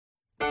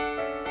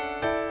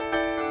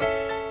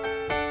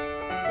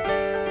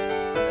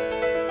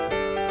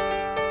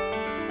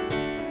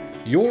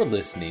You're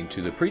listening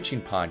to the preaching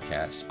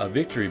podcast of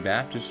Victory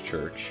Baptist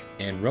Church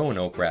in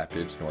Roanoke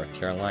Rapids, North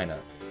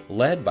Carolina,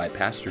 led by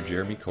Pastor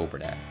Jeremy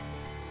Kobernat.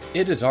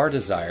 It is our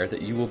desire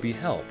that you will be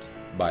helped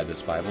by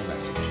this Bible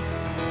message.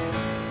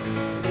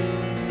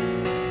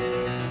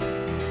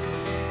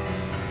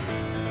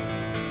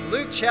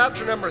 Luke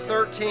chapter number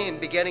 13,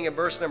 beginning in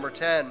verse number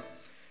 10.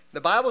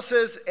 The Bible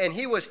says, "And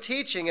he was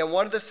teaching in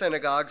one of the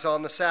synagogues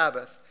on the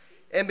Sabbath.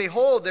 And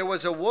behold, there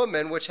was a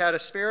woman which had a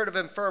spirit of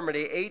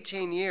infirmity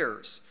 18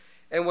 years,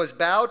 and was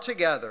bowed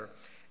together,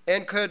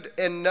 and could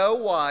in no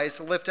wise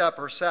lift up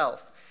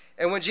herself.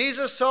 And when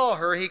Jesus saw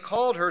her, he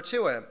called her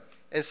to him,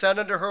 and said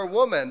unto her,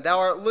 Woman, thou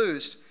art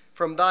loosed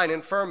from thine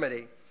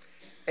infirmity.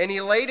 And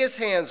he laid his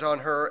hands on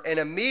her, and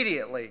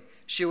immediately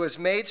she was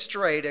made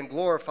straight, and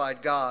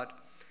glorified God.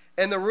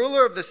 And the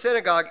ruler of the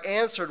synagogue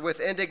answered with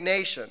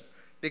indignation,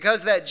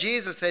 because that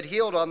Jesus had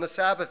healed on the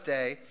Sabbath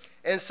day,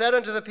 and said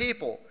unto the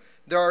people,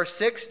 There are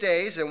 6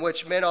 days in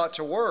which men ought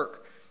to work.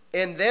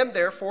 In them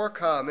therefore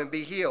come and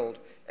be healed,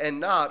 and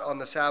not on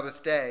the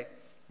Sabbath day."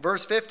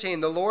 Verse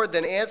 15, "The Lord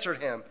then answered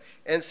him,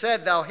 and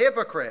said, Thou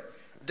hypocrite,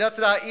 doth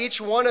not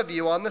each one of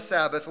you on the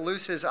Sabbath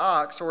loose his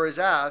ox or his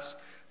ass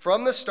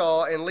from the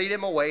stall, and lead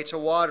him away to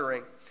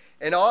watering?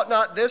 And ought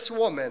not this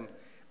woman,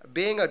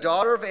 being a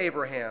daughter of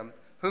Abraham,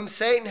 whom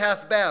Satan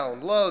hath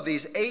bound, lo,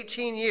 these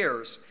 18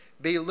 years,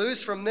 be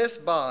loosed from this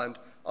bond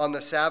on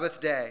the Sabbath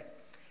day?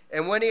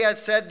 And when he had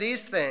said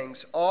these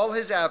things, all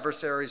his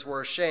adversaries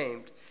were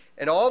ashamed,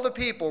 and all the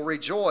people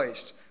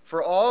rejoiced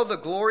for all the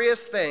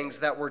glorious things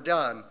that were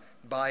done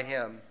by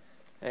him."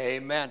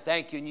 Amen.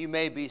 Thank you, and you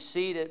may be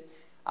seated.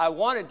 I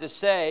wanted to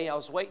say, I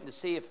was waiting to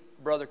see if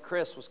Brother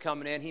Chris was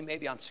coming in. He may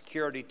be on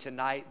security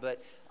tonight,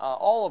 but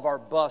all of our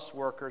bus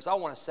workers, I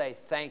want to say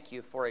thank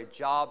you for a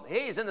job.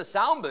 Hey, he's in the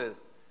sound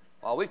booth.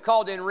 Well, we've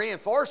called in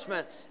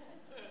reinforcements.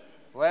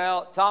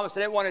 Well, Thomas,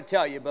 I didn't want to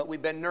tell you, but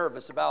we've been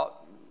nervous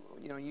about,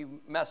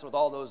 you messing with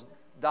all those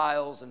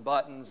dials and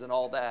buttons and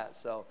all that.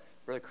 So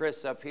Brother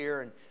Chris up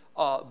here, and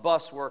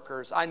bus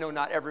workers. I know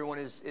not everyone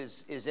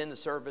is in the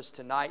service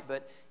tonight,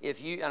 but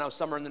if you, I know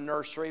some are in the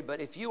nursery,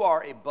 but if you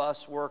are a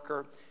bus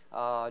worker,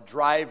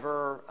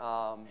 driver,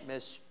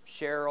 Miss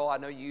Cheryl, I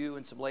know you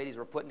and some ladies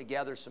were putting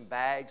together some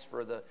bags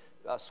for the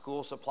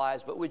school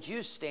supplies, but would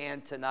you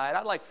stand tonight?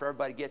 I'd like for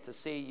everybody to get to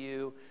see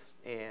you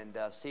and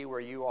see where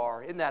you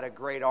are. Isn't that a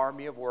great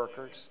army of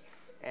workers?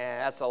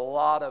 And that's a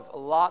lot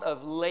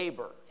of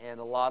labor and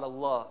a lot of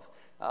love.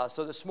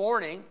 So this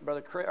afternoon,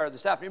 Brother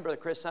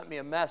Chris sent me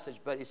a message,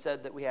 but he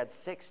said that we had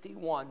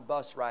 61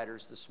 bus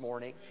riders this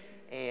morning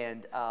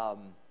and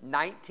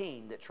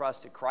 19 that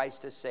trusted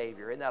Christ as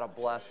Savior. Isn't that a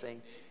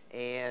blessing?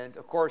 And,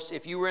 of course,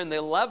 if you were in the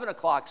 11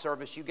 o'clock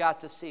service, you got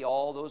to see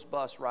all those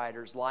bus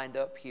riders lined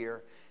up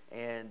here,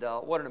 and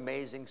what an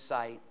amazing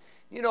sight.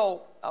 We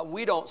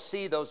don't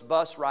see those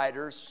bus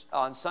riders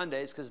on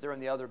Sundays because they're in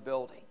the other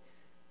building,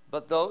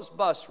 but those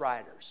bus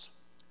riders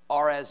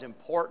are as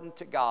important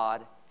to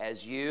God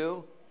as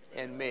you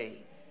and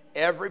me.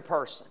 Every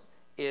person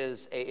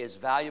is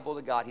valuable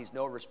to God. He's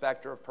no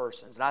respecter of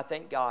persons. And I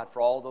thank God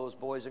for all those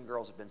boys and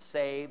girls that have been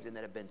saved and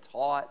that have been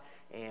taught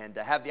and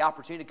have the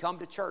opportunity to come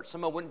to church.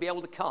 Someone wouldn't be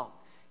able to come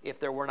if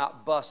there were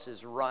not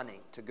buses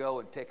running to go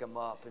and pick them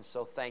up. And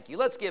so thank you.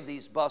 Let's give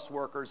these bus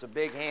workers a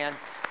big hand,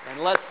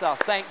 and let's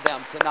thank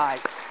them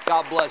tonight.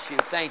 God bless you.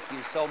 Thank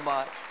you so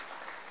much.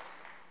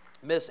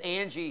 Miss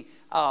Angie,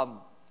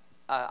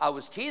 I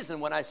was teasing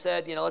when I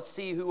said, let's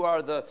see who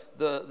are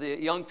the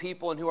young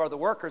people and who are the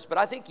workers. But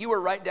I think you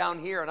were right down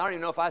here, and I don't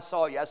even know if I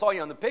saw you. I saw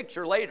you on the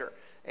picture later.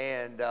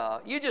 And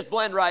you just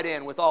blend right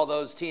in with all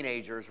those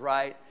teenagers,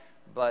 right?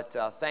 But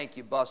thank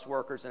you, bus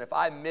workers. And if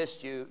I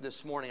missed you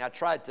this morning, I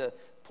tried to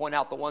point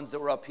out the ones that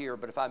were up here.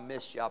 But if I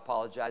missed you, I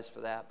apologize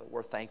for that. But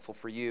we're thankful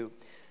for you.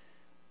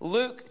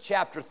 Luke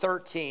chapter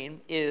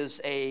 13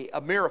 is a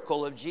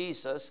miracle of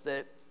Jesus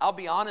that, I'll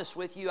be honest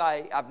with you,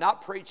 I've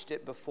not preached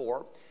it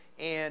before.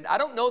 And I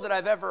don't know that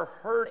I've ever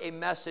heard a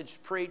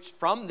message preached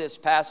from this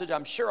passage.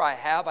 I'm sure I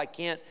have. I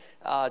can't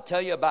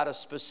tell you about a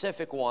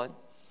specific one.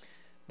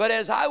 But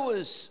as I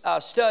was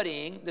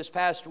studying this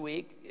past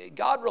week,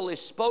 God really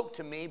spoke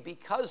to me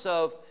because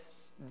of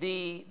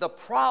the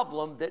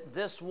problem that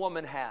this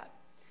woman had.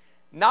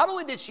 Not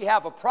only did she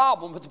have a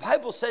problem, but the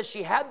Bible says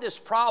she had this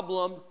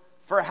problem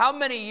for how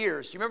many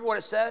years? Do you remember what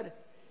it said?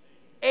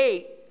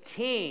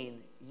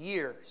 18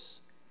 years.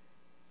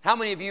 How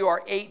many of you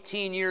are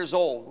 18 years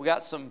old? We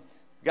got some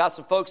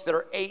folks that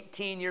are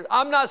 18 years.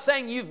 I'm not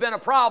saying you've been a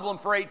problem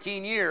for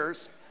 18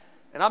 years,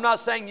 and I'm not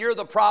saying you're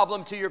the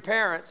problem to your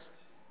parents.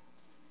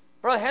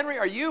 Brother Henry,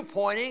 are you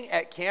pointing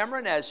at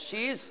Cameron as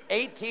she's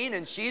 18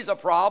 and she's a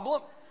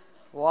problem?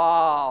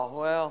 Wow,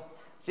 well,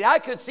 see, I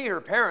could see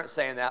her parents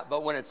saying that,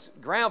 but when it's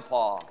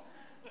grandpa.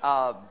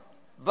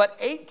 But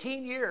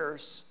 18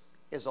 years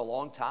is a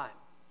long time.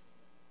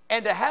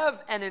 And to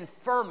have an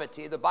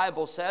infirmity, the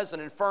Bible says an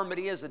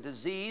infirmity is a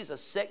disease, a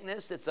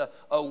sickness, it's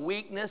a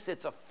weakness,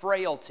 it's a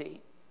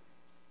frailty.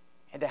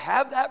 And to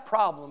have that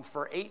problem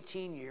for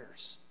 18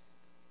 years,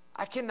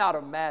 I cannot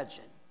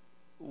imagine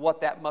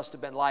what that must have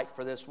been like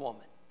for this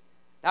woman.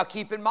 Now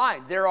keep in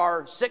mind, there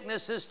are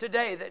sicknesses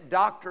today that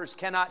doctors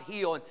cannot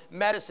heal and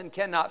medicine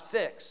cannot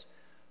fix.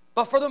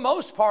 But for the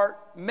most part,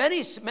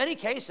 many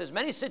cases,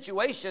 many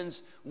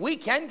situations, we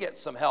can get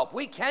some help.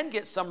 We can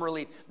get some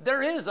relief.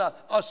 There is a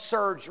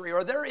surgery,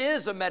 or there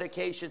is a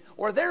medication,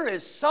 or there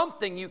is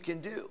something you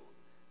can do.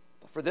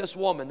 But for this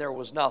woman, there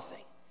was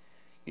nothing.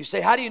 You say,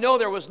 how do you know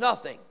there was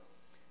nothing?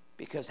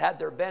 Because had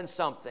there been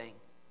something,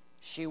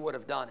 she would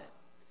have done it.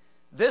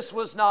 This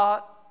was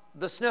not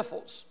the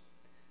sniffles.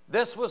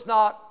 This was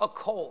not a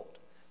cold.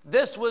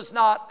 This was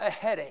not a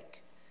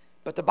headache.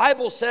 But the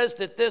Bible says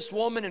that this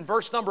woman, in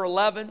verse number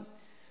 11,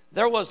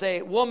 there was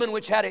a woman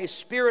which had a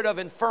spirit of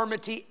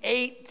infirmity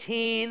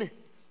 18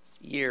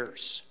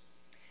 years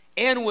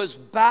and was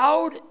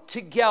bowed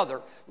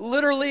together.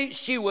 Literally,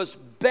 she was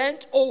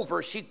bent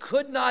over. She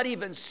could not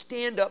even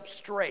stand up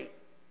straight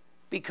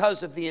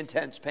because of the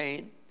intense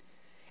pain.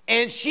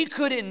 And she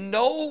could in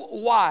no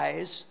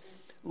wise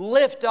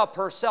lift up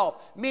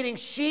herself, meaning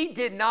she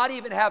did not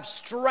even have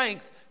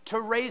strength to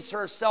raise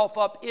herself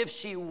up if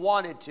she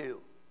wanted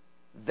to.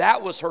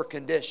 That was her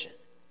condition.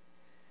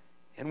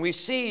 And we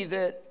see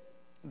that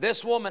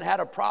this woman had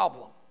a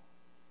problem.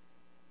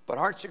 But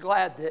aren't you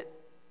glad that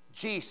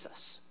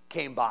Jesus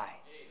came by?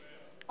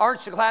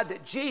 Aren't you glad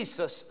that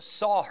Jesus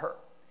saw her?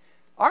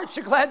 Aren't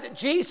you glad that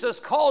Jesus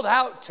called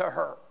out to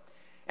her?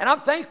 And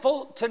I'm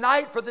thankful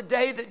tonight for the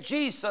day that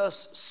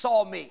Jesus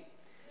saw me.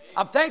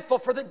 I'm thankful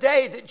for the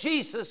day that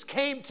Jesus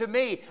came to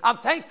me. I'm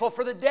thankful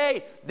for the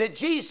day that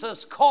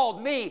Jesus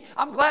called me.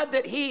 I'm glad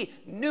that He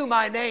knew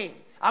my name.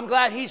 I'm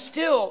glad He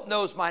still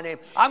knows my name.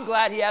 I'm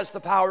glad He has the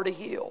power to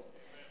heal.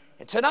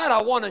 And tonight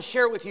I want to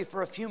share with you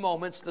for a few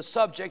moments the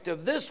subject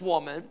of this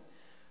woman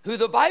who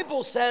the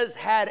Bible says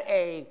had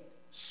a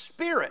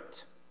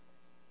spirit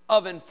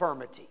of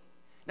infirmity.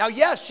 Now,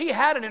 yes, she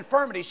had an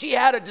infirmity. She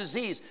had a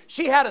disease.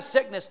 She had a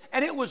sickness,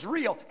 and it was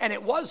real, and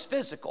it was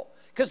physical.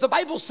 Because the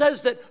Bible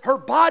says that her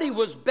body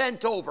was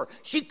bent over.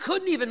 She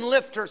couldn't even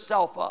lift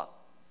herself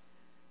up.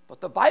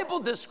 But the Bible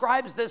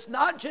describes this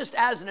not just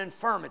as an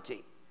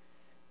infirmity,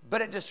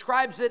 but it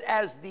describes it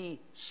as the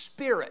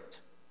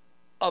spirit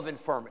of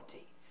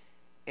infirmity.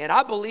 And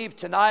I believe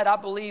tonight,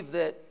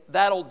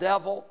 that old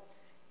devil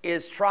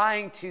is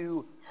trying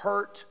to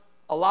hurt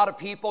a lot of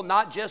people,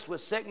 not just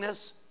with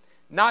sickness,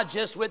 not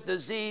just with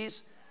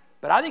disease,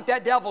 but I think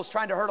that devil's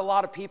trying to hurt a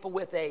lot of people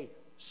with a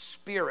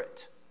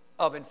spirit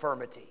of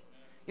infirmity.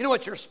 You know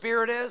what your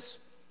spirit is?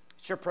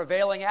 It's your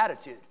prevailing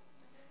attitude.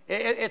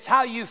 It's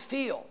how you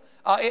feel.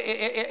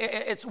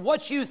 It's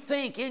what you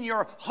think in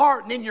your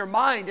heart and in your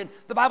mind. And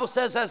the Bible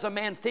says, as a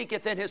man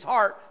thinketh in his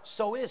heart,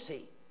 so is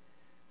he.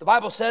 The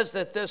Bible says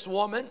that this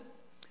woman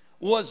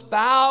was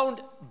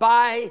bound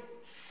by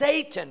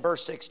Satan,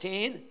 verse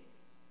 16,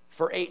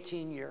 for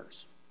 18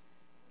 years.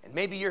 And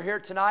maybe you're here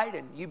tonight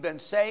and you've been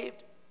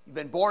saved, you've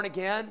been born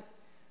again,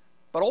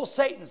 but old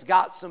Satan's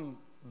got some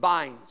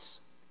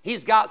binds.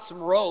 He's got some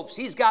ropes.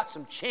 He's got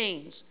some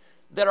chains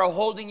that are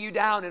holding you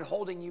down and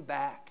holding you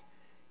back.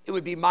 It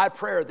would be my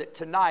prayer that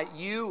tonight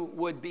you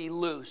would be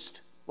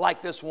loosed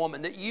like this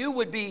woman, that you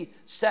would be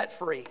set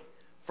free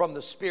from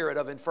the spirit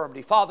of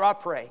infirmity. Father, I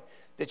pray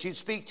that you'd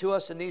speak to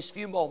us in these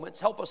few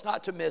moments. Help us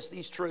not to miss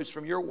these truths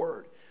from your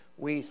word.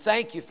 We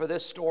thank you for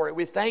this story.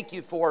 We thank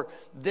you for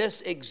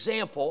this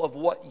example of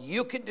what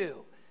you can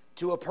do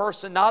to a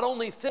person, not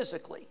only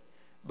physically,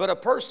 but a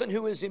person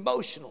who is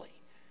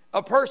emotionally,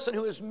 a person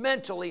who is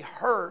mentally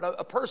hurt,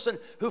 a person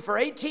who for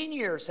 18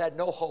 years had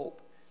no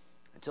hope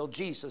until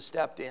Jesus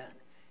stepped in.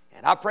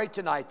 And I pray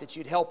tonight that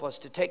you'd help us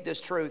to take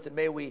this truth, and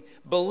may we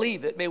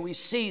believe it, may we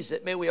seize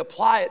it, may we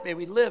apply it, may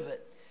we live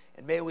it,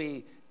 and may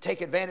we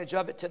take advantage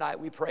of it tonight.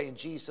 We pray in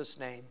Jesus'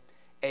 name,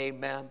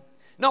 amen.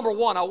 Number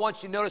one, I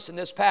want you to notice in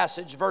this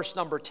passage, verse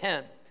number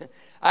 10.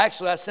 I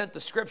sent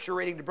the scripture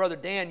reading to Brother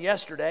Dan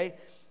yesterday,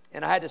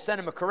 and I had to send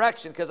him a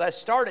correction because I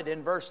started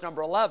in verse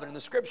number 11 in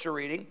the scripture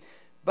reading.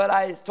 But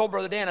I told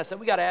Brother Dan, I said,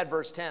 we got to add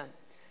verse 10.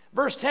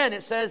 Verse 10,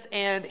 it says,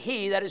 and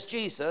he, that is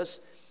Jesus,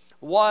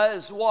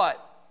 was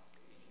what?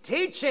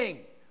 Teaching.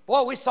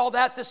 Boy, we saw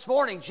that this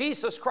morning.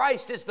 Jesus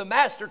Christ is the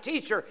master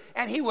teacher,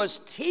 and he was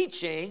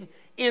teaching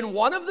in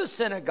one of the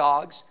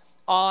synagogues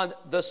on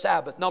the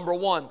Sabbath. Number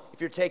one, if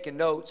you're taking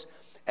notes,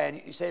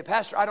 and you say,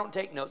 Pastor, I don't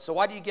take notes, so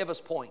why do you give us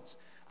points?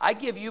 I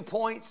give you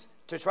points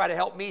to try to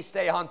help me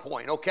stay on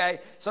point, okay?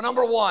 So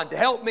number one, to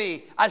help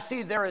me, I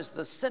see there is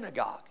the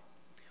synagogue.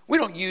 We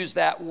don't use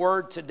that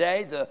word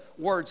today, the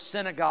word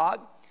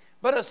synagogue,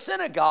 but a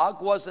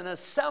synagogue was an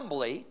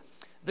assembly.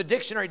 The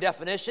dictionary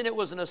definition, it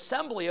was an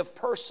assembly of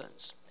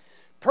persons.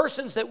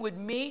 Persons that would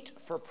meet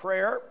for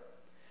prayer,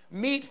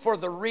 meet for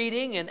the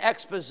reading and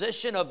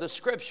exposition of the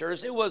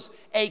scriptures. It was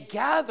a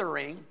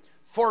gathering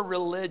for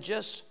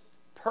religious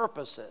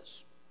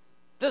purposes.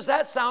 Does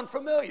that sound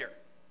familiar?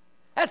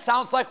 That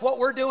sounds like what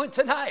we're doing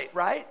tonight,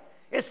 right?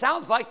 It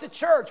sounds like the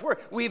church.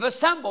 We've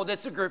assembled.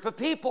 It's a group of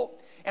people.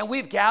 And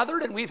we've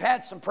gathered and we've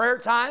had some prayer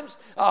times.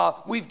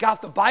 We've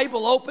got the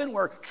Bible open.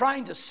 We're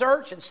trying to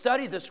search and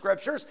study the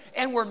scriptures.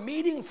 And we're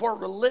meeting for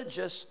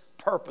religious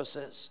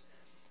purposes.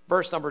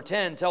 Verse number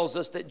 10 tells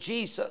us that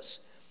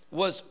Jesus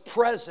was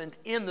present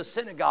in the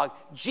synagogue.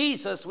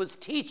 Jesus was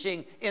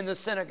teaching in the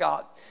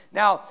synagogue.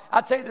 Now,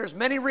 I'll tell you, there's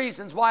many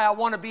reasons why I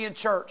want to be in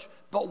church,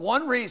 but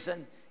one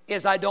reason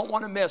is I don't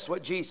want to miss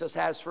what Jesus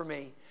has for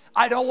me.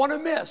 I don't want to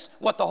miss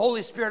what the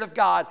Holy Spirit of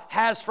God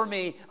has for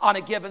me on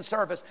a given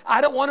service. I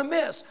don't want to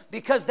miss,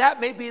 because that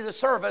may be the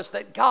service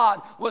that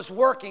God was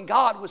working,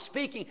 God was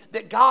speaking,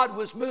 that God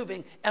was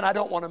moving, and I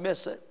don't want to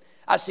miss it.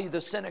 I see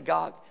the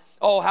synagogue.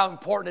 Oh, how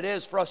important it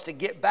is for us to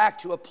get back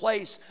to a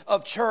place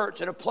of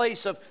church and a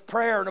place of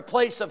prayer and a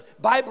place of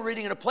Bible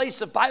reading and a place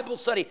of Bible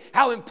study.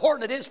 How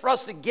important it is for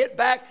us to get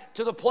back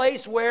to the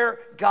place where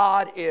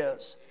God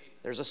is.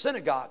 There's a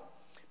synagogue.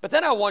 But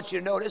then I want you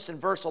to notice in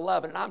verse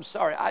 11, and I'm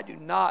sorry, I do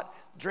not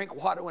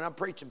drink water when I'm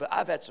preaching, but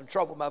I've had some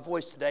trouble with my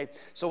voice today.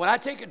 So when I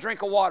take a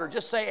drink of water,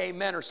 just say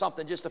amen or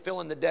something just to fill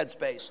in the dead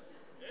space.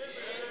 Amen.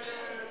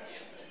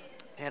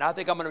 And I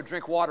think I'm going to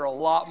drink water a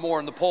lot more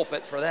in the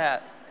pulpit for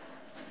that.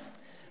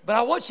 But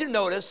I want you to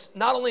notice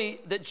not only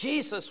that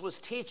Jesus was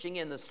teaching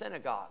in the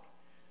synagogue,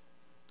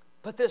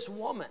 but this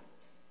woman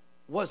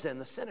was in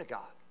the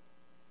synagogue.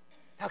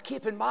 Now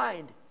keep in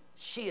mind,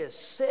 she is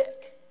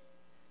sick.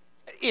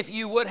 If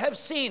you would have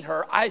seen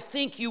her, I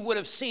think you would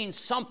have seen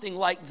something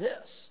like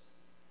this.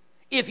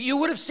 If you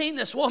would have seen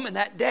this woman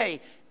that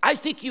day, I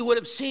think you would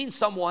have seen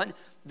someone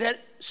that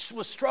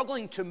was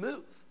struggling to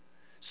move,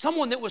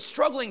 someone that was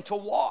struggling to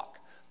walk,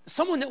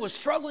 someone that was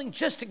struggling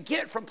just to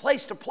get from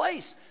place to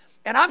place.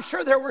 And I'm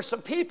sure there were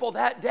some people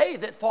that day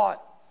that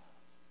thought,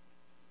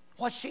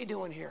 what's she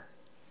doing here?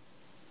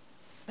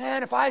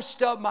 Man, if I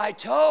stub my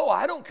toe,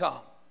 I don't come.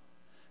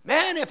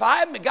 Man, if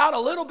I've got a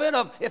little bit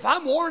of, if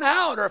I'm worn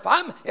out or if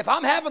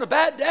I'm having a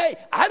bad day,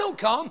 I don't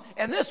come.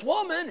 And this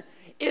woman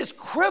is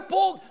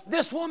crippled.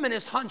 This woman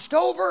is hunched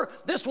over.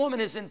 This woman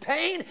is in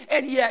pain.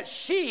 And yet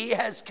she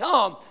has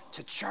come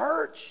to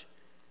church.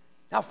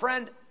 Now,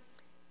 friend,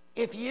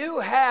 if you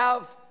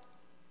have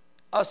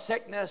a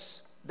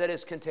sickness that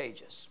is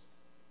contagious,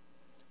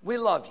 we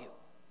love you,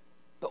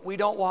 but we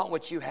don't want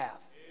what you have.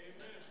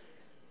 Amen.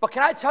 But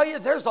can I tell you,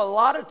 there's a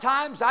lot of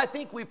times I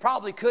think we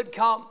probably could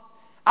come.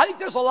 I think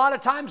there's a lot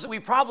of times that we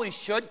probably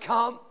should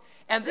come.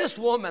 And this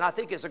woman, I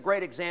think, is a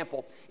great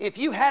example. If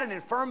you had an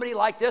infirmity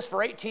like this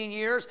for 18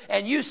 years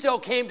and you still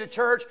came to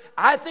church,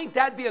 I think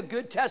that'd be a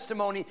good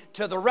testimony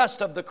to the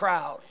rest of the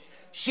crowd.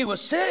 She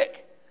was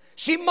sick.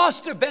 She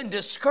must have been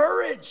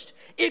discouraged.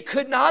 It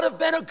could not have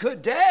been a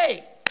good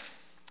day.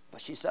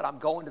 But she said, I'm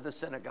going to the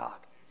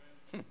synagogue.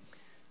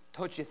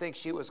 Don't you think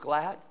she was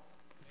glad?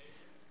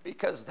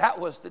 Because that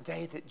was the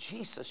day that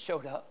Jesus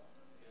showed up.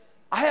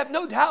 I have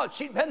no doubt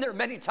she'd been there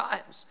many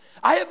times.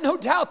 I have no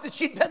doubt that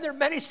she'd been there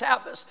many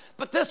Sabbaths.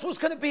 But this was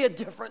going to be a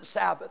different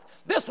Sabbath.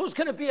 This was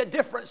going to be a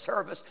different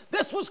service.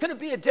 This was going to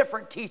be a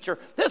different teacher.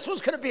 This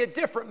was going to be a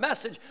different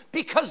message,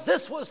 because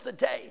this was the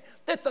day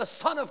that the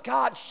Son of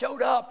God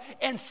showed up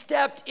and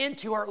stepped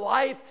into her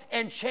life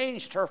and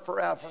changed her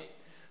forever.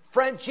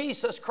 Friend,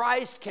 Jesus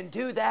Christ can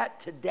do that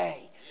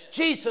today.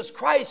 Jesus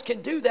Christ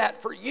can do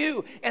that for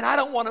you, and I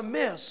don't want to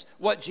miss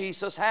what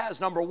Jesus has.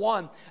 Number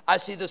one, I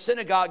see the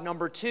synagogue.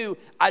 Number two,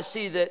 I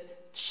see that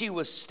she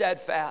was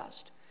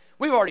steadfast.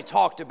 We've already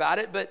talked about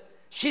it, but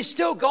she's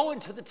still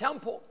going to the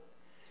temple.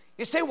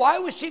 You say, why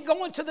was she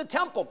going to the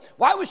temple?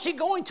 Why was she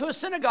going to a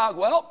synagogue?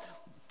 Well,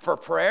 for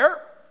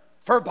prayer,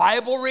 for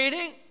Bible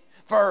reading,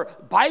 for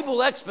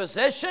Bible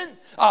exposition,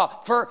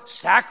 for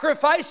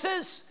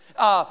sacrifices,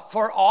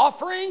 for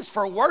offerings,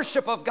 for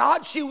worship of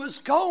God. She was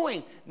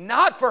going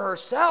not for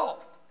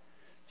herself.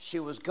 She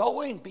was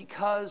going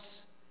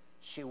because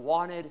she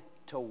wanted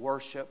to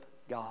worship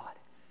God.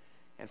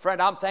 And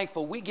friend, I'm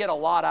thankful we get a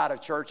lot out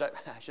of church. I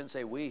shouldn't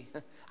say we.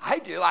 I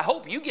do. I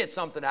hope you get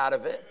something out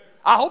of it.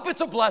 I hope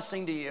it's a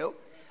blessing to you.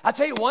 I'll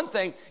tell you one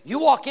thing, you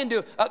walk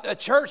into a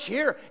church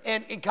here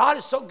and God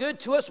is so good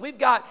to us. We've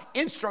got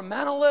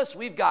instrumentalists,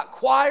 we've got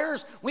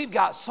choirs, we've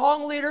got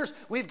song leaders,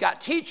 we've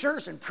got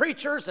teachers and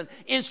preachers and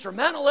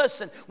instrumentalists,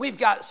 and we've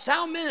got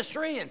sound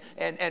ministry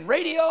and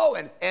radio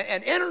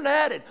and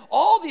internet and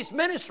all these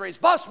ministries,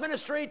 bus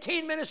ministry,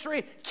 teen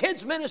ministry,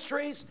 kids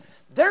ministries.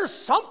 There's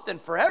something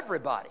for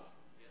everybody.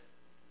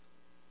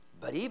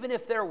 But even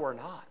if there were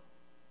not,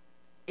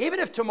 even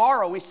if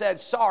tomorrow we said,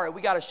 sorry,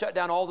 we got to shut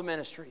down all the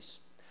ministries,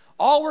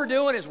 all we're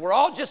doing is we're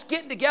all just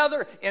getting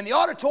together in the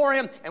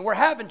auditorium and we're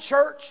having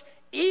church.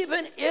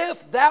 Even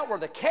if that were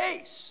the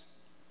case,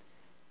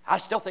 I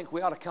still think we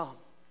ought to come.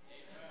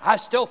 I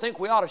still think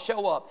we ought to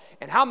show up.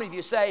 And how many of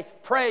you say,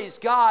 praise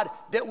God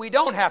that we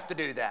don't have to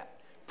do that?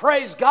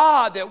 Praise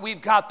God that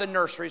we've got the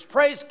nurseries.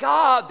 Praise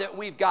God that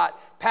we've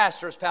got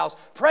pastor's pals.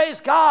 Praise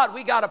God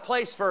we got a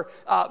place for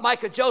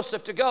Micah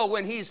Joseph to go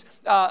when he's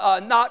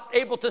not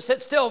able to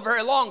sit still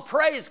very long.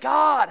 Praise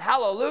God.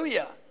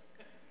 Hallelujah.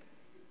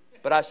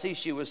 But I see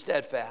she was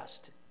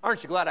steadfast.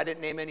 Aren't you glad I didn't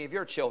name any of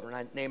your children?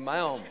 I named my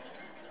own.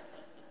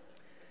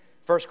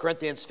 1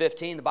 Corinthians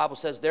 15, the Bible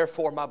says,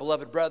 therefore, my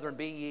beloved brethren,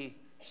 be ye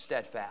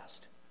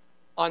steadfast,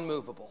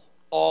 unmovable,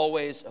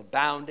 always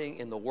abounding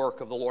in the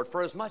work of the Lord.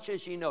 For as much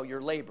as ye know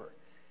your labor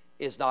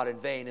is not in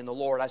vain in the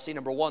Lord. I see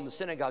number one, the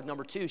synagogue.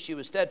 Number two, she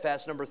was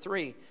steadfast. Number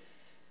three,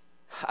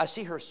 I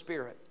see her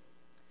spirit.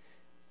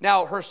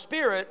 Now, her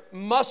spirit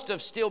must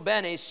have still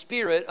been a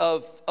spirit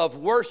of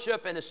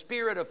worship and a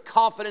spirit of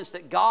confidence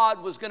that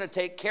God was going to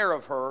take care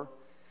of her.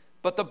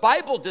 But the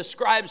Bible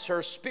describes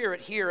her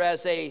spirit here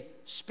as a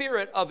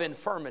spirit of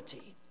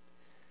infirmity.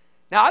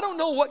 Now, I don't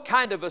know what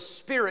kind of a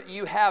spirit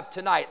you have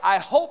tonight. I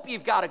hope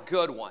you've got a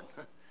good one.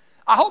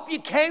 I hope you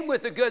came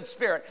with a good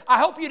spirit. I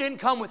hope you didn't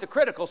come with a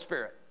critical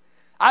spirit.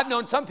 I've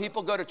known some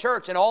people go to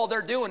church and all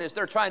they're doing is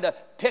they're trying to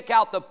pick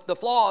out the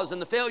flaws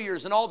and the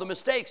failures and all the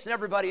mistakes and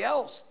everybody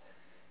else.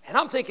 And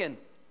I'm thinking,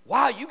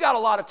 wow, you got a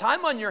lot of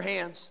time on your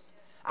hands.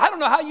 I don't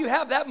know how you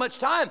have that much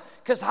time,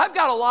 because I've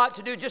got a lot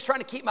to do just trying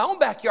to keep my own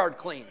backyard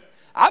clean.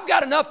 I've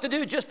got enough to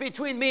do just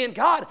between me and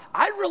God.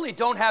 I really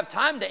don't have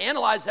time to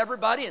analyze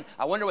everybody, and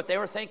I wonder what they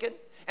were thinking,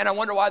 and I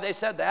wonder why they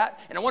said that,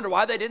 and I wonder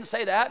why they didn't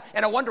say that,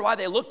 and I wonder why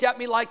they looked at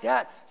me like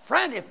that.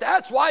 Friend, if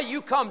that's why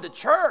you come to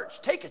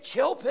church, take a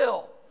chill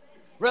pill.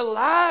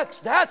 Relax.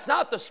 That's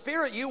not the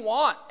spirit you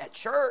want at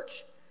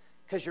church,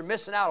 because you're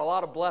missing out a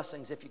lot of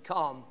blessings if you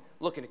come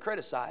looking to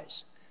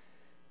criticize.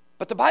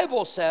 But the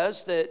Bible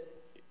says that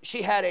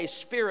she had a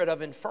spirit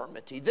of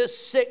infirmity. This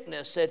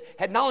sickness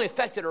had not only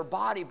affected her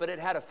body, but it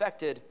had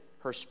affected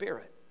her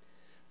spirit.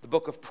 The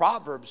book of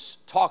Proverbs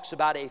talks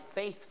about a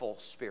faithful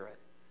spirit.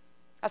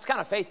 That's kind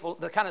of faithful,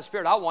 the kind of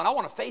spirit I want. I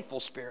want a faithful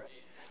spirit.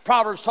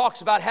 Proverbs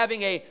talks about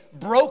having a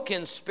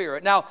broken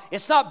spirit. Now,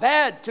 it's not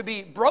bad to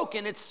be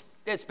broken. It's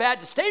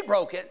bad to stay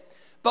broken.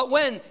 But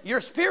when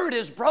your spirit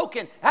is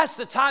broken, that's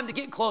the time to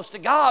get close to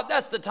God.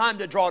 That's the time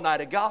to draw nigh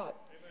to God.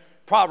 Amen.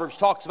 Proverbs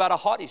talks about a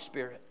haughty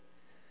spirit.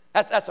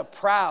 That's a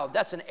proud,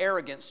 that's an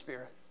arrogant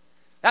spirit.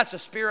 That's a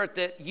spirit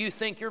that you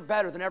think you're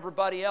better than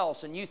everybody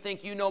else, and you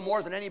think you know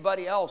more than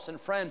anybody else.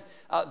 And friend,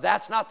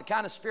 that's not the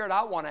kind of spirit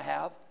I want to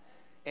have.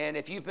 And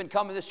if you've been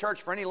coming to this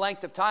church for any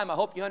length of time, I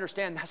hope you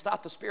understand that's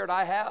not the spirit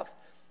I have.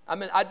 I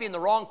mean, I'd be in the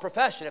wrong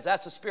profession if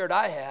that's the spirit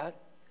I had.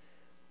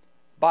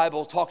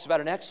 Bible talks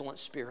about an excellent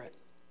spirit.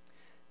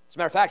 As a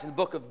matter of fact, in the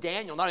book of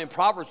Daniel, not in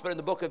Proverbs, but in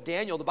the book of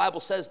Daniel, the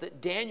Bible says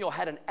that Daniel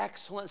had an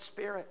excellent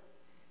spirit.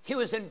 He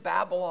was in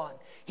Babylon.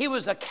 He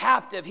was a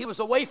captive. He was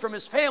away from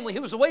his family. He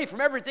was away from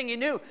everything he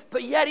knew,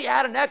 but yet he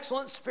had an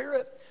excellent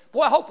spirit.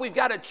 Boy, I hope we've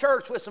got a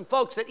church with some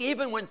folks that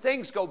even when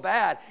things go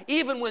bad,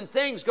 even when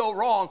things go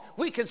wrong,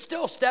 we can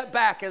still step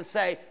back and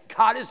say,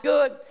 God is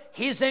good.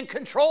 He's in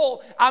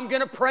control. I'm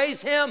going to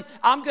praise him.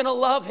 I'm going to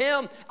love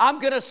him. I'm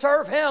going to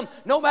serve him.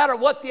 No matter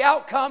what the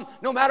outcome,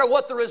 no matter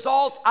what the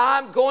results,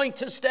 I'm going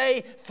to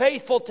stay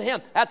faithful to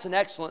him. That's an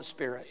excellent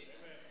spirit.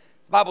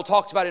 The Bible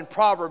talks about in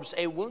Proverbs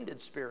a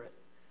wounded spirit.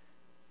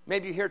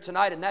 Maybe you're here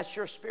tonight and that's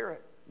your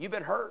spirit. You've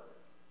been hurt.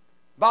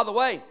 By the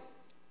way,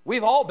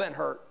 we've all been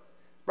hurt.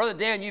 Brother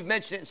Dan, you've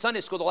mentioned it in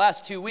Sunday school the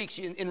last 2 weeks.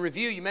 In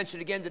review, you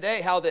mentioned again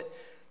today how that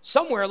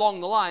somewhere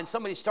along the line,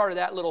 somebody started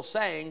that little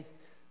saying,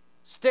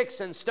 sticks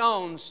and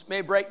stones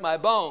may break my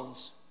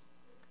bones,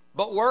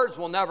 but words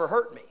will never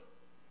hurt me.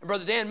 And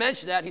Brother Dan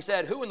mentioned that. He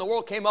said, who in the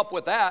world came up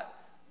with that?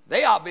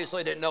 They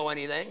obviously didn't know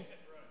anything.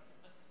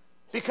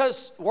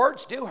 Because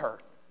words do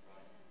hurt.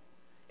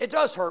 It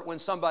does hurt when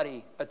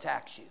somebody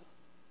attacks you.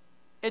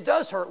 It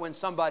does hurt when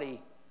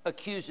somebody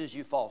accuses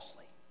you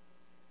falsely.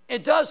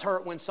 It does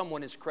hurt when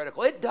someone is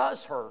critical. It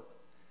does hurt.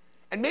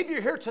 And maybe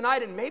you're here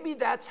tonight and maybe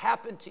that's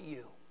happened to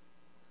you.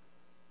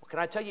 Well, can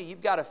I tell you,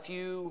 you've got a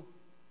few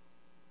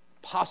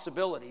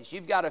possibilities.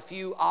 You've got a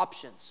few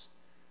options.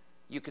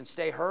 You can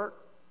stay hurt.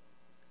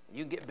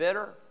 You can get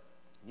bitter.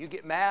 You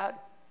get mad.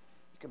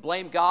 You can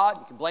blame God.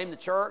 You can blame the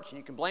church. And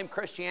you can blame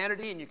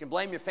Christianity. And you can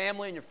blame your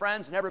family and your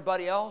friends and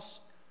everybody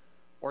else.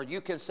 Or you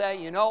can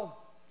say, you know,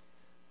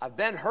 I've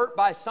been hurt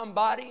by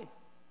somebody,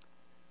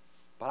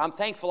 but I'm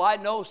thankful I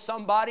know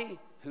somebody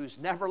who's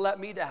never let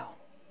me down.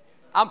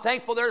 I'm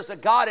thankful there's a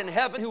God in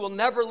heaven who will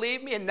never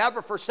leave me and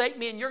never forsake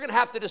me. And you're going to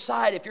have to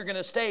decide if you're going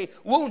to stay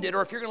wounded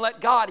or if you're going to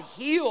let God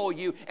heal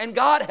you and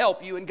God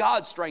help you and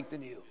God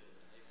strengthen you.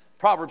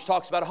 Proverbs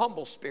talks about a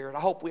humble spirit.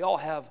 I hope we all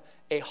have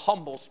a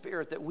humble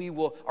spirit, that we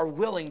are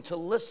willing to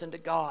listen to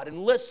God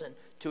and listen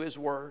to his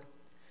word.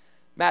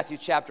 Matthew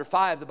chapter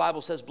 5, the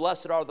Bible says,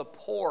 blessed are the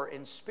poor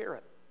in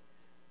spirit.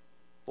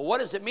 Well, what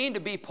does it mean to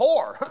be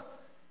poor?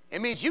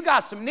 It means you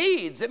got some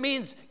needs. It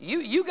means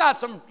you got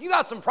some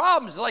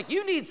problems. It's like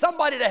you need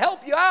somebody to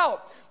help you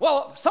out.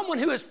 Well, someone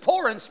who is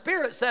poor in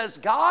spirit says,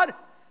 God,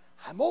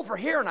 I'm over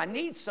here and I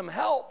need some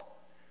help.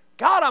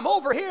 God, I'm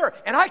over here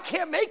and I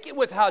can't make it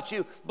without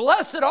you.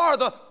 Blessed are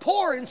the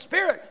poor in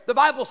spirit. The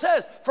Bible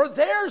says, for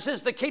theirs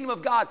is the kingdom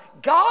of God.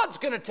 God's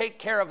going to take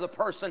care of the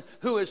person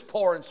who is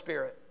poor in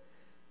spirit.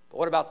 But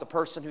what about the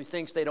person who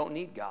thinks they don't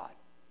need God?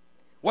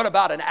 What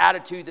about an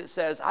attitude that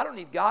says, I don't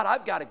need God,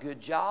 I've got a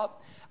good job.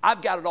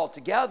 I've got it all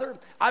together.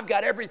 I've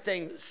got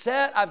everything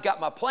set. I've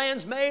got my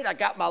plans made. I've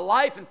got my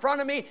life in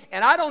front of me,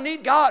 and I don't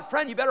need God.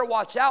 Friend, you better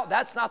watch out.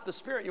 That's not the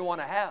spirit you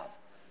want to have.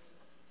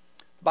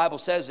 The Bible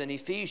says in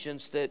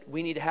Ephesians that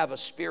we need to have a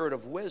spirit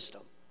of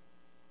wisdom.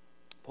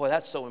 Boy,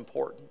 that's so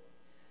important.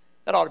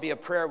 That ought to be a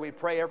prayer we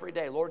pray every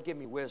day. Lord, give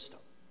me wisdom.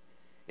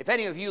 If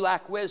any of you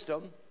lack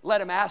wisdom, let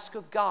him ask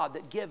of God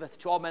that giveth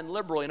to all men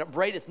liberally and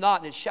upbraideth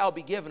not, and it shall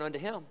be given unto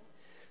him.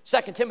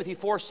 2 Timothy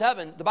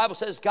 4:7, the Bible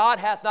says, God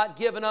hath not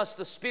given us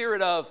the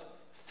spirit of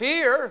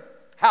fear,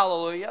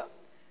 hallelujah,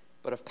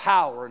 but of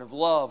power and of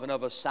love and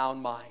of a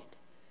sound mind.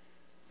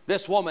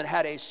 This woman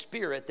had a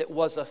spirit that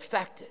was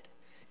affected.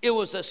 It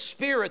was a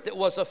spirit that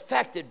was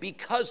affected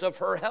because of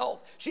her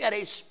health. She had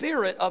a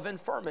spirit of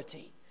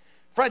infirmity.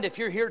 Friend, if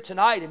you're here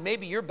tonight and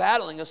maybe you're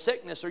battling a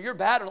sickness, or you're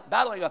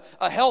battling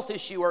a health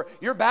issue, or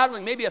you're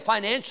battling maybe a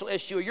financial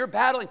issue, or you're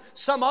battling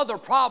some other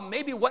problem,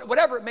 maybe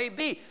whatever it may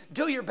be,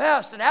 do your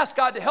best and ask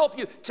God to help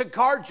you to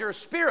guard your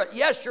spirit.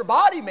 Yes, your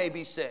body may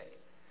be sick,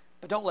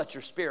 but don't let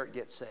your spirit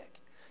get sick.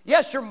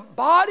 Yes, your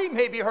body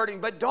may be hurting,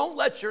 but don't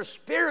let your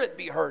spirit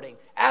be hurting.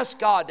 Ask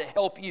God to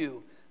help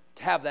you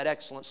to have that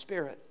excellent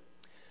spirit.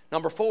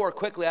 Number 4,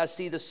 quickly, I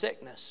see the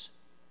sickness.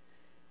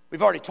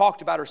 We've already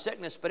talked about her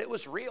sickness, but it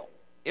was real.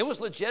 It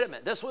was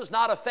legitimate. This was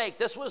not a fake.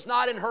 This was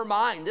not in her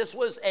mind. This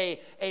was a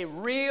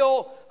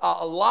real,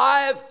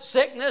 alive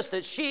sickness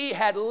that she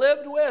had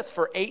lived with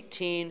for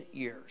 18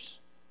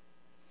 years.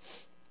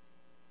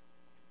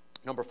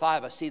 Number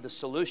 5, I see the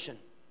solution.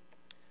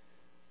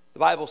 The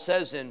Bible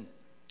says in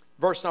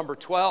verse number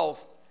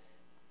 12,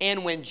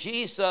 and when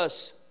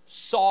Jesus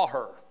saw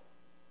her,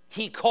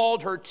 he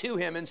called her to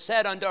him and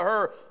said unto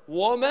her,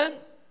 Woman,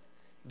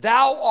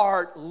 thou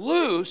art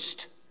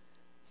loosed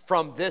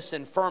from this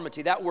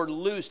infirmity. That word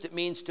loosed, it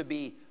means to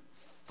be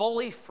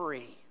fully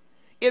free.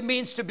 It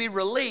means to be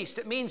released.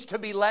 It means to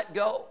be let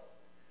go.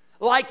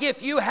 Like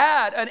if you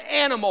had an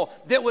animal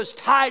that was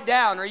tied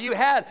down, or you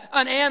had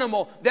an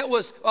animal that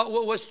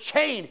was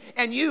chained,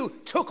 and you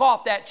took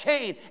off that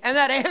chain, and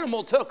that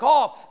animal took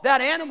off,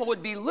 that animal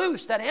would be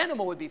loose, that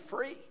animal would be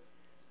free.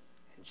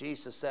 And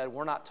Jesus said,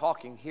 we're not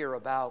talking here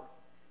about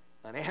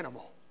an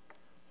animal.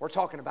 We're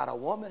talking about a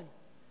woman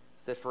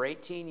that for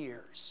 18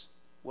 years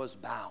was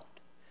bound.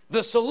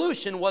 The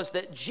solution was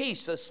that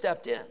Jesus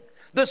stepped in.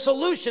 The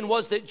solution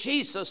was that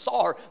Jesus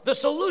saw her. The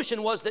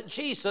solution was that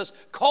Jesus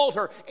called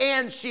her,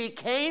 and she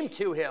came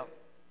to him.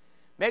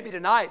 Maybe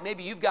tonight,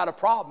 maybe you've got a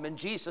problem and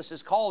Jesus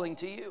is calling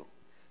to you.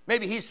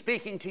 Maybe he's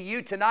speaking to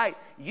you tonight.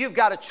 You've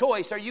got a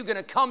choice. Are you going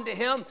to come to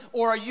him,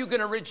 or are you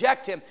going to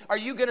reject him? Are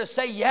you going to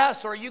say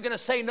yes, or are you going to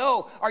say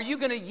no? Are you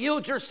going to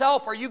yield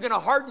yourself, or are you going to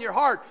harden your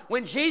heart?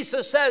 When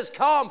Jesus says,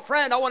 come,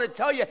 friend, I want to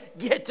tell you,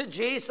 get to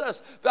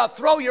Jesus.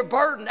 Throw your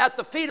burden at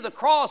the feet of the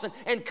cross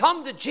and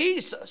come to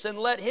Jesus and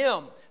let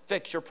him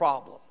fix your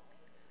problem.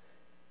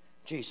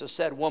 Jesus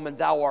said, Woman,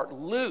 thou art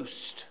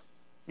loosed.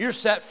 You're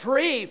set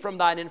free from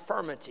thine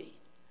infirmity.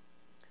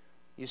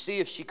 You see,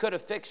 if she could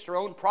have fixed her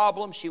own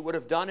problem, she would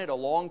have done it a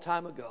long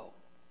time ago.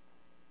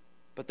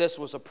 But this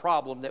was a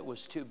problem that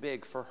was too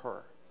big for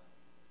her.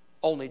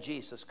 Only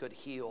Jesus could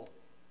heal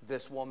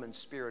this woman's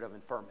spirit of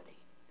infirmity.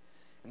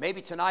 And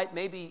maybe tonight,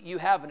 maybe you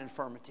have an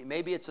infirmity.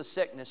 Maybe it's a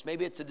sickness.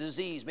 Maybe it's a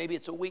disease. Maybe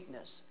it's a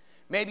weakness.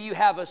 Maybe you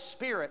have a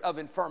spirit of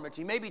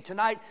infirmity. Maybe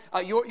tonight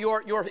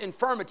your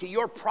infirmity,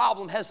 your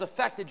problem has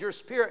affected your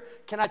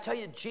spirit. Can I tell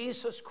you,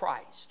 Jesus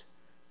Christ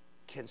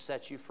can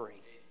set you free.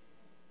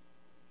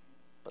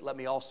 But let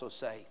me also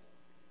say,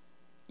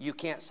 you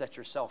can't set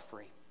yourself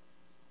free.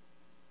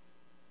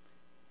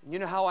 And you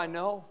know how I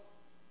know?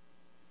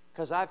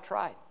 Because I've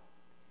tried.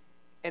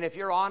 And if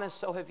you're honest,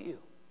 so have you.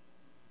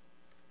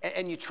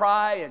 And you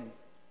try, and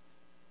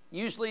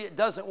usually it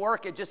doesn't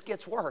work. It just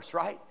gets worse,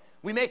 right?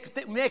 We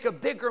make a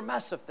bigger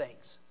mess of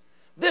things.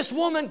 This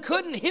woman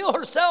couldn't heal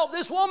herself.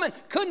 This woman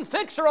couldn't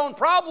fix her own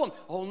problem.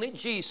 Only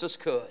Jesus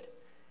could.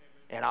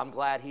 And I'm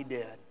glad he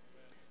did.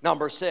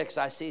 Number 6,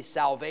 I see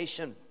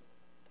salvation.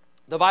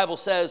 The Bible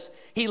says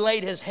he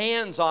laid his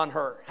hands on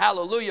her.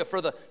 Hallelujah, for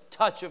the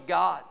touch of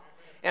God.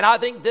 And I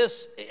think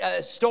this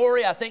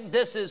story, I think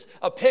this is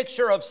a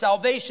picture of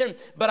salvation,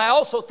 but I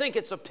also think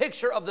it's a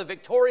picture of the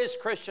victorious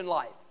Christian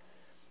life.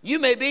 You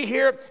may be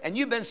here and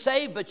you've been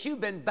saved, but you've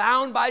been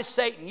bound by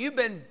Satan. You've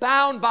been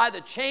bound by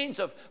the chains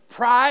of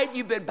pride.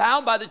 You've been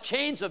bound by the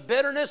chains of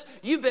bitterness.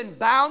 You've been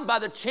bound by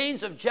the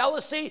chains of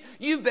jealousy.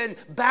 You've been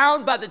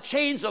bound by the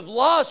chains of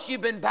lust.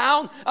 You've been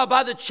bound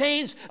by the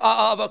chains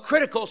of a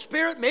critical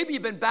spirit. Maybe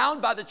you've been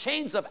bound by the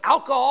chains of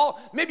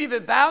alcohol. Maybe you've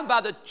been bound by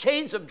the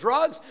chains of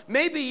drugs.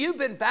 Maybe you've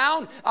been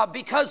bound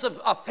because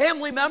of a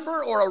family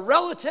member or a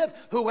relative,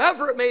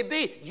 whoever it may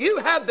be. You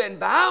have been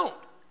bound.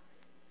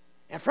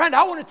 And friend,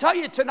 I want to tell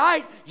you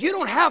tonight, you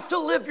don't have to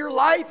live your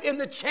life in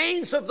the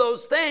chains of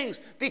those things,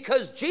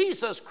 because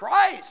Jesus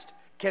Christ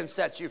can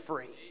set you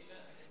free. Amen.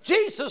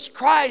 Jesus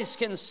Christ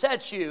can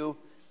set you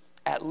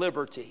at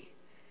liberty.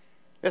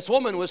 This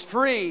woman was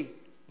free.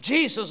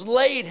 Jesus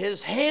laid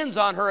his hands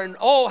on her, and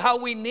oh, how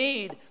we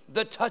need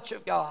the touch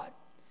of God.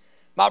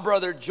 My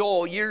brother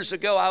Joel, years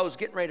ago, I was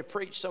getting ready to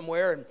preach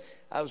somewhere, and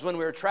I was when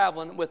we were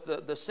traveling with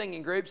the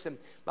singing groups, and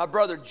my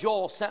brother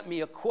Joel sent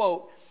me a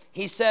quote.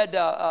 He said,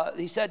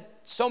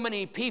 so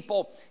many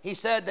people, he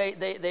said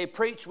they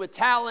preach with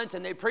talent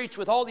and they preach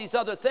with all these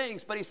other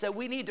things, but he said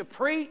we need to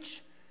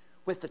preach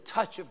with the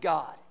touch of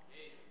God.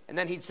 And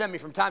then he'd send me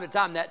from time to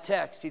time that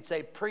text. He'd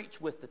say,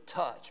 preach with the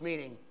touch,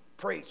 meaning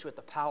preach with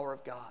the power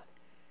of God.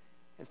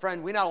 And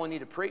friend, we not only need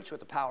to preach with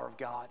the power of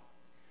God,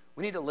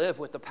 we need to live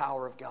with the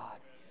power of God.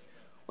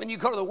 when you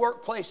go to the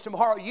workplace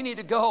tomorrow, you need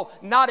to go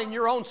not in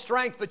your own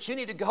strength, but you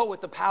need to go with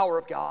the power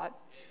of God.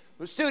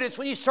 Students,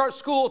 when you start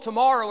school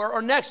tomorrow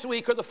or next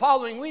week or the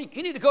following week,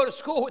 you need to go to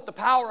school with the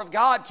power of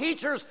God.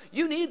 Teachers,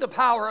 you need the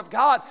power of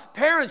God.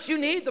 Parents, you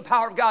need the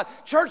power of God.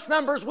 Church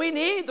members, we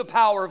need the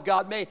power of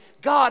God. May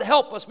God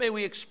help us. May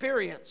we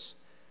experience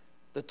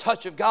the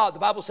touch of God. The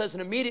Bible says,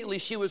 and immediately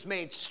she was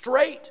made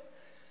straight.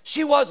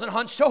 She wasn't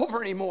hunched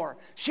over anymore.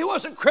 She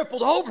wasn't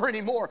crippled over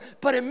anymore.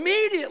 But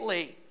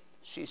immediately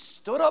she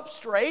stood up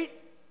straight,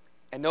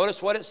 and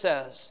notice what it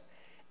says,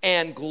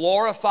 and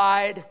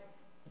glorified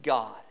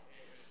God.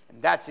 And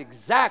that's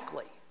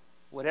exactly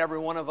what every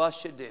one of us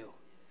should do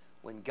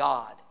when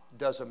God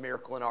does a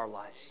miracle in our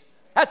lives.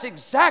 That's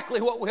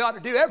exactly what we ought to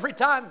do. Every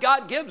time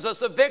God gives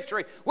us a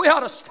victory, we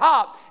ought to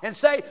stop and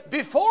say,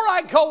 before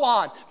I go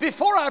on,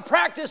 before I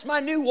practice my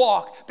new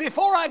walk,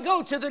 before I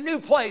go to the new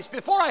place,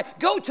 before I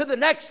go to the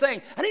next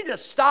thing, I need to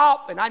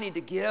stop and I need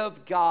to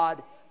give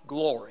God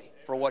glory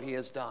for what He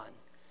has done.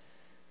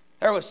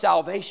 There was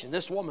salvation.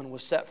 This woman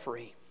was set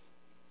free.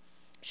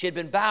 She had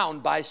been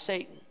bound by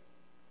Satan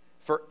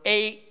for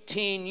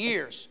 18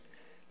 years.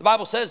 The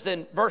Bible says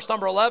in verse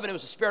number 11, it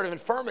was a spirit of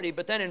infirmity,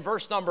 but then in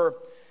verse number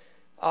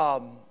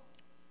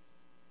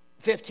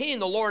 15,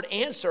 the Lord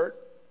answered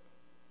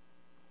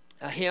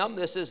him.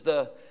 This is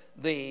the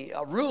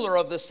ruler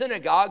of the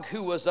synagogue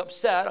who was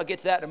upset. I'll get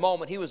to that in a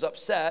moment. He was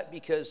upset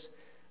because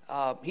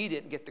he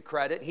didn't get the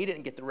credit. He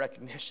didn't get the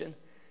recognition.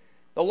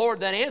 The Lord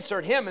then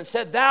answered him and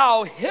said,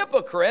 "Thou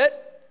hypocrite,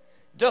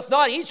 doth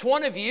not each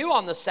one of you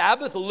on the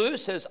Sabbath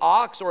loose his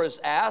ox or his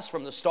ass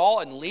from the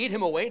stall and lead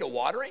him away to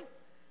watering?"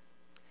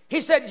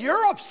 He said,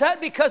 you're upset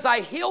because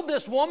I healed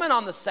this woman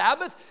on the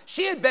Sabbath.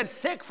 She had been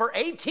sick for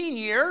 18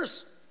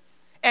 years,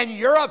 and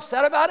you're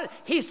upset about it?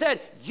 He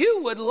said,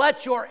 you would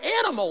let your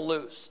animal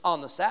loose on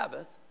the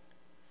Sabbath.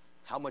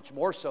 How much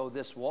more so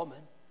this woman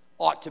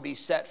ought to be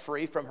set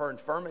free from her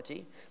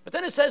infirmity. But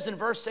then it says in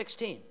verse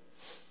 16,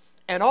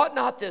 and ought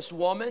not this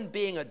woman,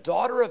 being a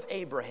daughter of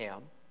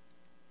Abraham,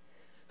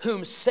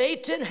 whom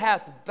Satan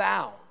hath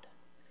bound,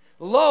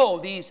 lo,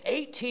 these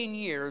 18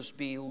 years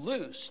be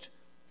loosed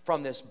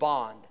from this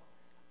bond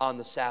on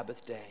the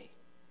Sabbath day?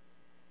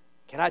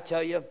 Can I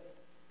tell you,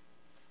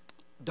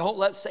 don't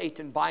let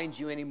Satan bind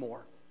you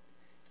anymore.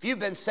 If you've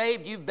been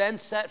saved, you've been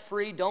set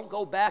free, don't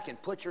go back and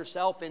put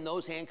yourself in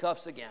those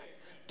handcuffs again.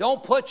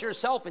 Don't put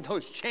yourself in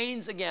those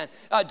chains again.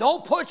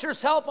 Don't put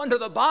yourself under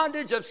the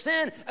bondage of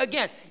sin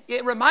again.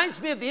 It reminds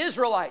me of the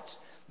Israelites.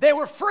 They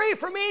were free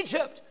from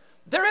Egypt.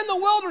 They're in the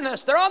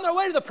wilderness. They're on their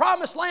way to the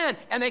promised land.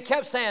 And they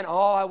kept saying,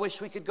 oh, I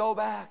wish we could go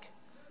back.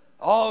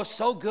 Oh,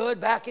 so good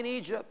back in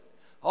Egypt.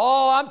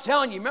 Oh, I'm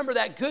telling you, remember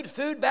that good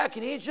food back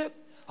in Egypt?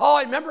 Oh,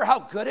 I remember how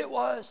good it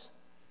was.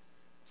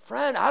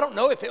 Friend, I don't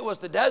know if it was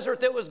the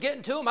desert that was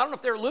getting to them. I don't know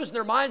if they were losing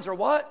their minds or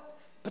what.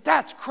 But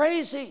that's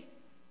crazy.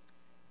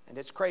 And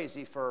it's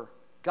crazy for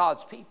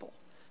God's people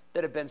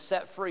that have been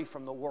set free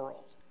from the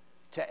world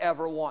to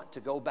ever want to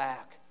go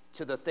back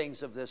to the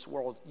things of this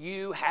world.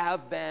 You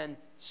have been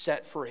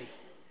set free.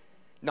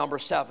 Number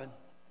 7,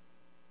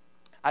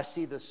 I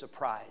see the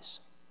surprise.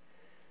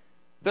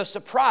 The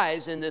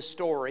surprise in this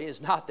story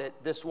is not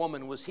that this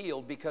woman was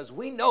healed, because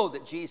we know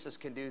that Jesus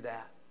can do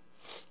that.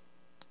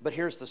 But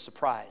here's the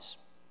surprise.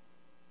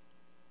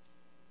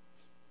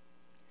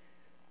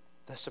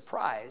 The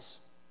surprise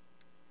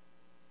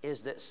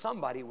is that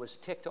somebody was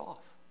ticked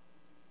off.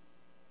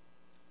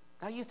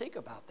 Now you think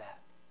about that.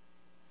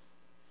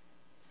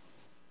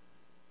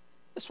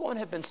 This woman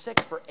had been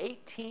sick for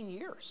 18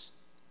 years.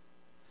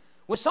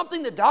 With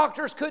something the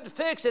doctors couldn't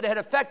fix. It had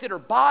affected her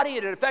body,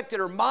 it had affected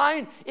her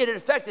mind, it had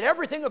affected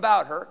everything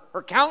about her,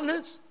 her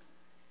countenance.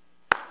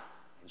 And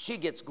she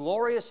gets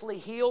gloriously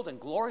healed and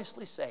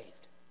gloriously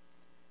saved.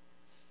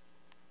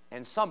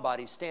 And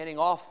somebody standing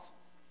off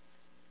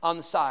on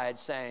the side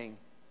saying,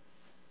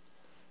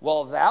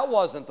 well, that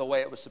wasn't the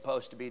way it was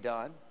supposed to be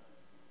done.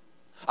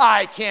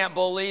 I can't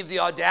believe the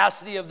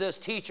audacity of this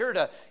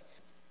teacher.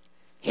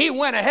 He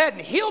went ahead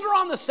and healed her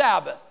on the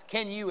Sabbath.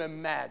 Can you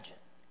imagine?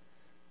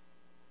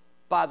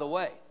 By the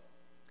way,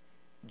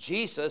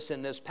 Jesus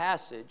in this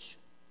passage,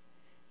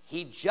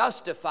 he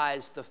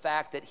justifies the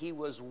fact that he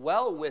was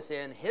well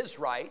within his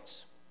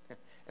rights.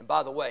 And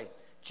by the way,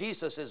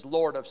 Jesus is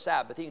Lord of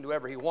Sabbath. He can do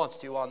whatever he wants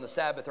to on the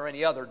Sabbath or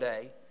any other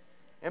day.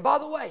 And by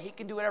the way, he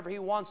can do whatever he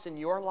wants in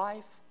your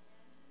life.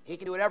 He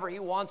can do whatever he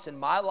wants in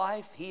my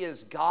life. He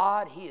is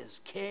God. He is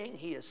King.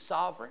 He is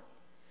sovereign.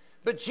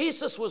 But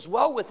Jesus was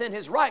well within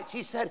his rights.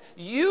 He said,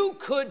 you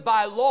could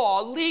by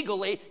law,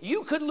 legally,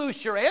 you could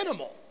loose your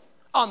animal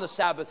on the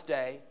Sabbath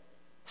day.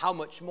 How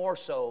much more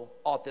so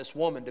ought this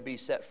woman to be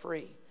set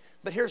free?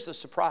 But here's the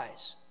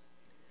surprise.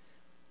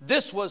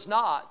 This was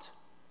not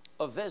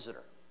a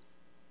visitor.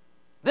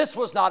 This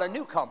was not a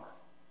newcomer.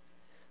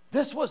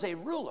 This was a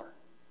ruler.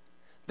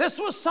 This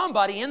was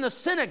somebody in the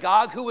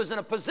synagogue who was in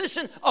a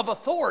position of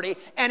authority,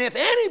 and if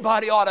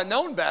anybody ought to have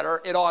known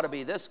better, it ought to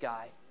be this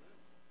guy.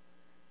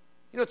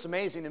 You know what's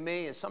amazing to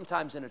me is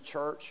sometimes in a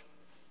church,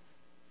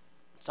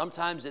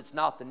 sometimes it's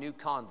not the new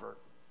convert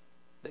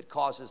that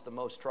causes the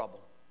most trouble.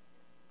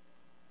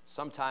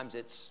 Sometimes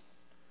it's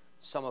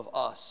some of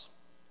us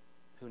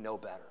who know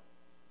better.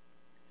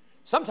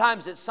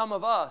 Sometimes it's some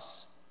of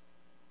us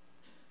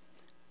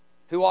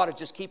who ought to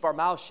just keep our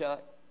mouth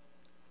shut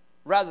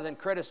rather than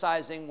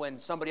criticizing when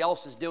somebody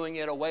else is doing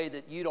it a way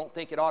that you don't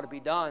think it ought to be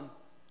done.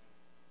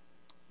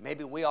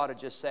 Maybe we ought to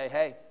just say,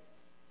 hey,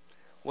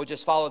 we'll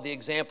just follow the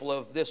example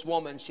of this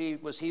woman. She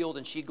was healed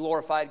and she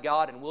glorified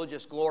God, and we'll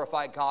just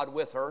glorify God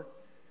with her.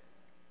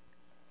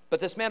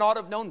 But this man ought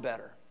to have known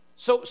better.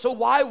 So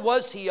why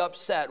was he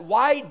upset?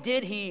 Why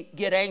did he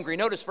get angry?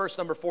 Notice verse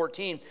number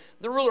 14.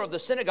 The ruler of the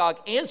synagogue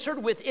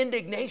answered with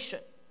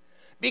indignation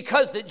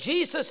because that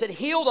Jesus had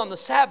healed on the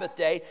Sabbath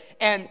day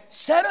and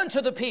said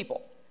unto the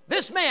people,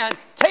 this man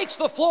takes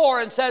the floor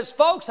and says,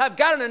 folks, I've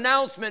got an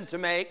announcement to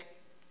make.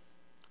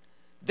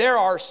 There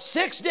are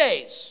 6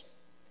 days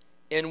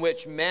in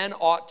which men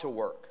ought to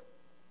work.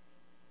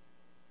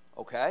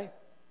 Okay?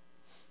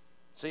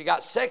 So you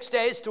got 6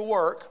 days to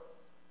work.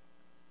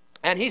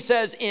 And he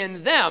says,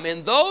 in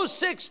those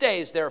 6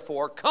 days,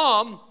 therefore,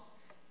 come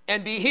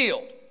and be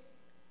healed,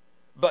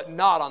 but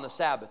not on the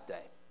Sabbath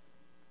day.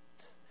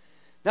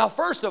 Now,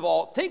 first of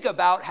all, think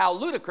about how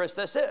ludicrous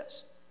this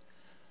is.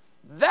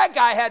 That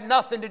guy had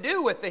nothing to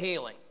do with the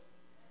healing.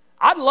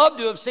 I'd love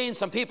to have seen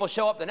some people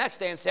show up the next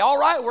day and say, all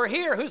right, we're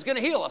here. Who's going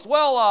to heal us?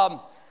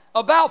 Well,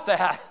 about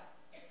that.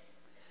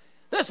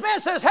 This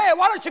man says, hey,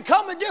 why don't you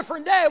come a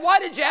different day? Why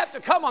did you have to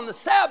come on the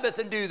Sabbath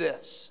and do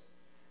this?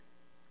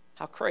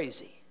 How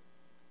crazy.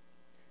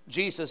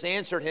 Jesus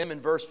answered him in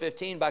verse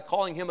 15 by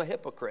calling him a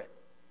hypocrite.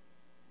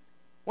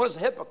 What is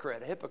a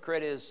hypocrite? A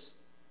hypocrite is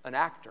an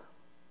actor.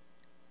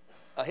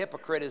 A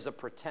hypocrite is a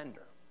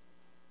pretender.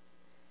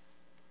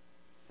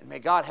 And may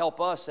God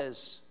help us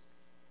as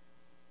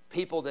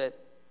people that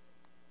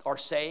are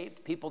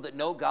saved, people that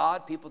know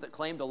God, people that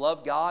claim to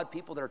love God,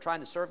 people that are trying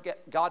to serve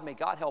God. May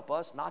God help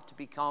us not to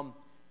become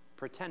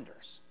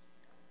pretenders.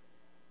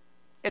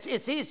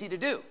 It's easy to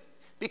do.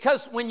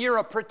 Because when you're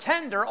a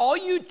pretender, all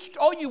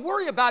you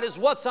worry about is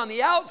what's on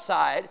the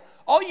outside.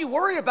 All you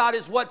worry about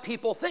is what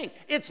people think.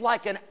 It's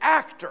like an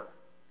actor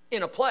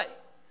in a play.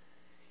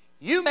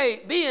 You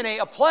may be in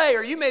a play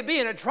or you may be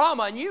in a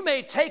drama and you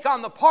may take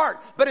on the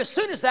part, but as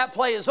soon as that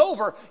play is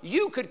over,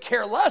 you could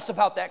care less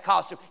about that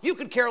costume. You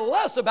could care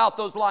less about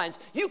those lines.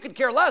 You could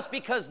care less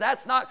because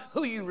that's not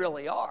who you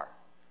really are.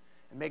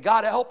 And may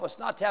God help us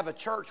not to have a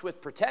church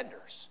with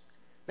pretenders.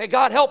 May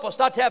God help us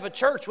not to have a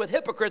church with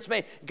hypocrites.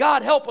 May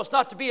God help us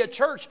not to be a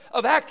church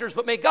of actors,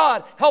 but may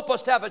God help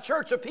us to have a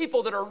church of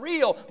people that are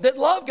real, that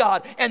love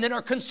God, and that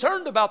are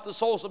concerned about the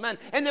souls of men,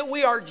 and that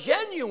we are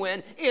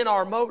genuine in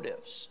our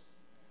motives.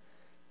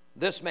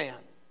 This man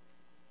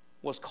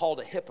was called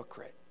a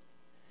hypocrite.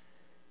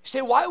 You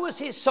say, why was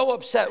he so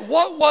upset?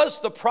 What was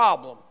the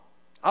problem?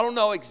 I don't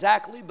know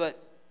exactly,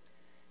 but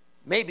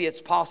maybe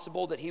it's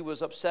possible that he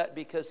was upset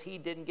because he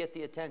didn't get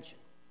the attention.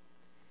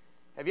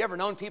 Have you ever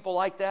known people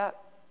like that?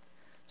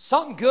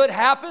 Something good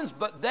happens,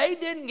 but they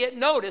didn't get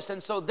noticed,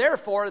 and so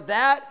therefore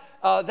that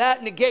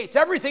negates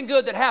everything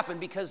good that happened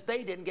because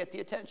they didn't get the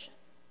attention.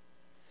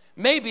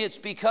 Maybe it's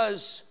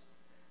because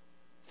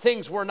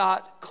things were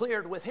not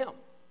cleared with him.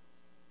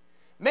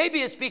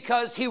 Maybe it's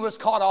because he was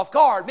caught off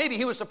guard. Maybe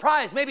he was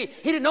surprised. Maybe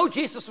he didn't know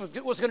Jesus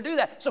was going to do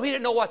that, so he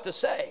didn't know what to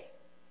say.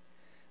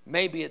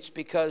 Maybe it's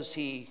because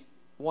he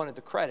wanted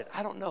the credit.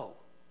 I don't know.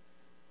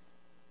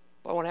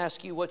 But I want to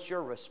ask you, what's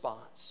your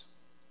response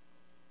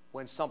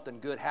when something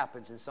good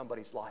happens in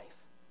somebody's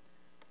life?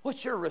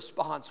 What's your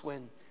response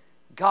when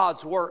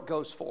God's work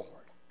goes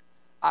forward?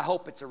 I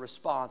hope it's a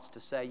response to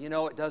say, you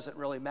know, it doesn't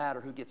really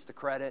matter who gets the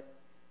credit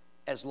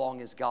as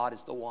long as God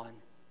is the one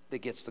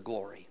that gets the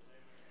glory.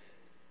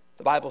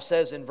 The Bible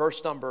says in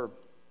verse number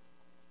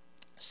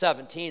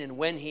 17, and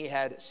when he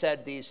had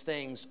said these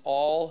things,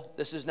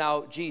 this is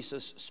now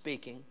Jesus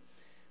speaking,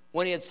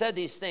 when he had said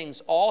these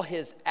things, all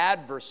his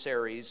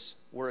adversaries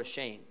were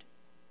ashamed.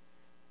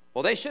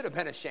 Well, they should have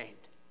been ashamed.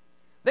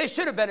 They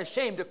should have been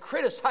ashamed to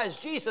criticize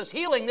Jesus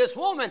healing this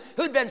woman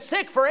who'd been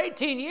sick for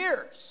 18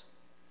 years.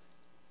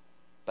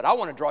 But I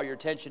want to draw your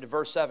attention to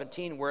verse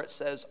 17 where it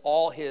says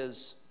all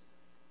his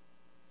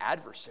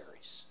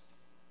adversaries.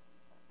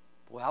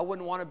 Well, I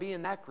wouldn't want to be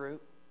in that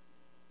group.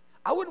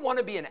 I wouldn't want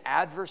to be an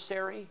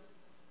adversary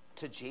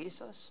to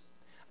Jesus.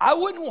 I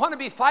wouldn't want to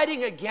be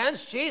fighting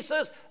against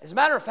Jesus. As a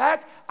matter of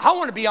fact, I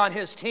want to be on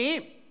his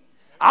team.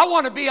 I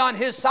want to be on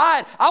his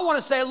side. I want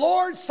to say,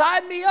 Lord,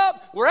 sign me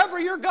up. Wherever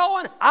you're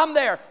going, I'm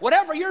there.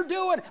 Whatever you're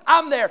doing,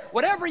 I'm there.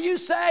 Whatever you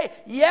say,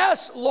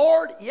 yes,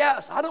 Lord,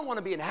 yes. I don't want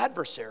to be an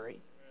adversary.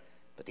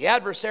 But the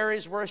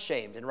adversaries were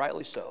ashamed, and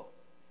rightly so.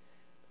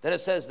 Then it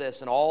says this,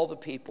 and all the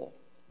people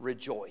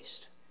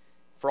rejoiced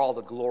for all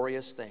the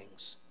glorious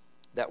things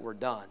that were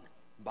done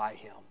by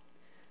him.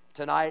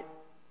 Tonight,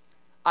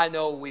 I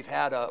know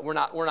we're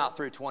not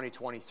through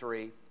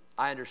 2023.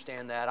 I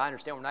understand that. I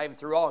understand we're not even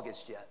through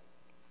August yet.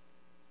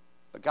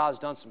 But God's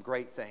done some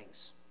great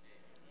things.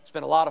 There's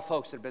been a lot of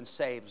folks that have been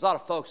saved. There's a lot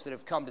of folks that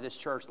have come to this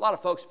church. A lot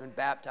of folks have been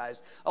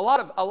baptized. A lot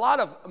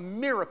of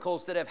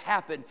miracles that have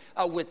happened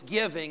with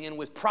giving and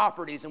with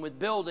properties and with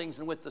buildings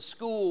and with the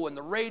school and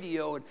the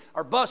radio and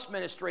our bus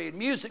ministry and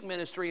music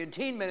ministry and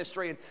teen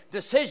ministry and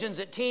decisions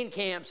at teen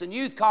camps and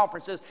youth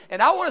conferences.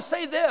 And I want to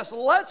say this,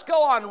 let's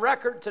go on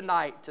record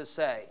tonight to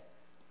say,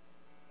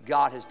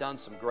 God has done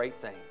some great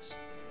things,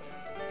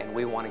 and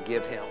we want to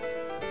give Him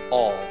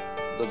all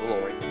the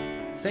glory.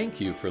 Thank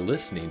you for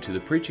listening to the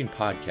preaching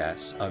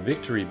podcast of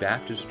Victory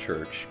Baptist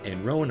Church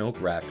in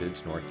Roanoke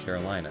Rapids, North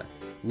Carolina,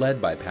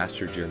 led by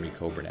Pastor Jeremy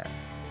Kobernat.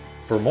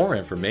 For more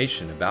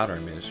information about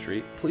our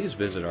ministry, please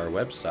visit our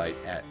website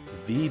at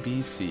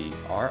vbcrr.org.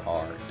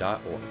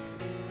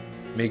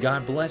 May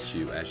God bless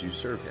you as you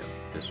serve Him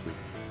this week.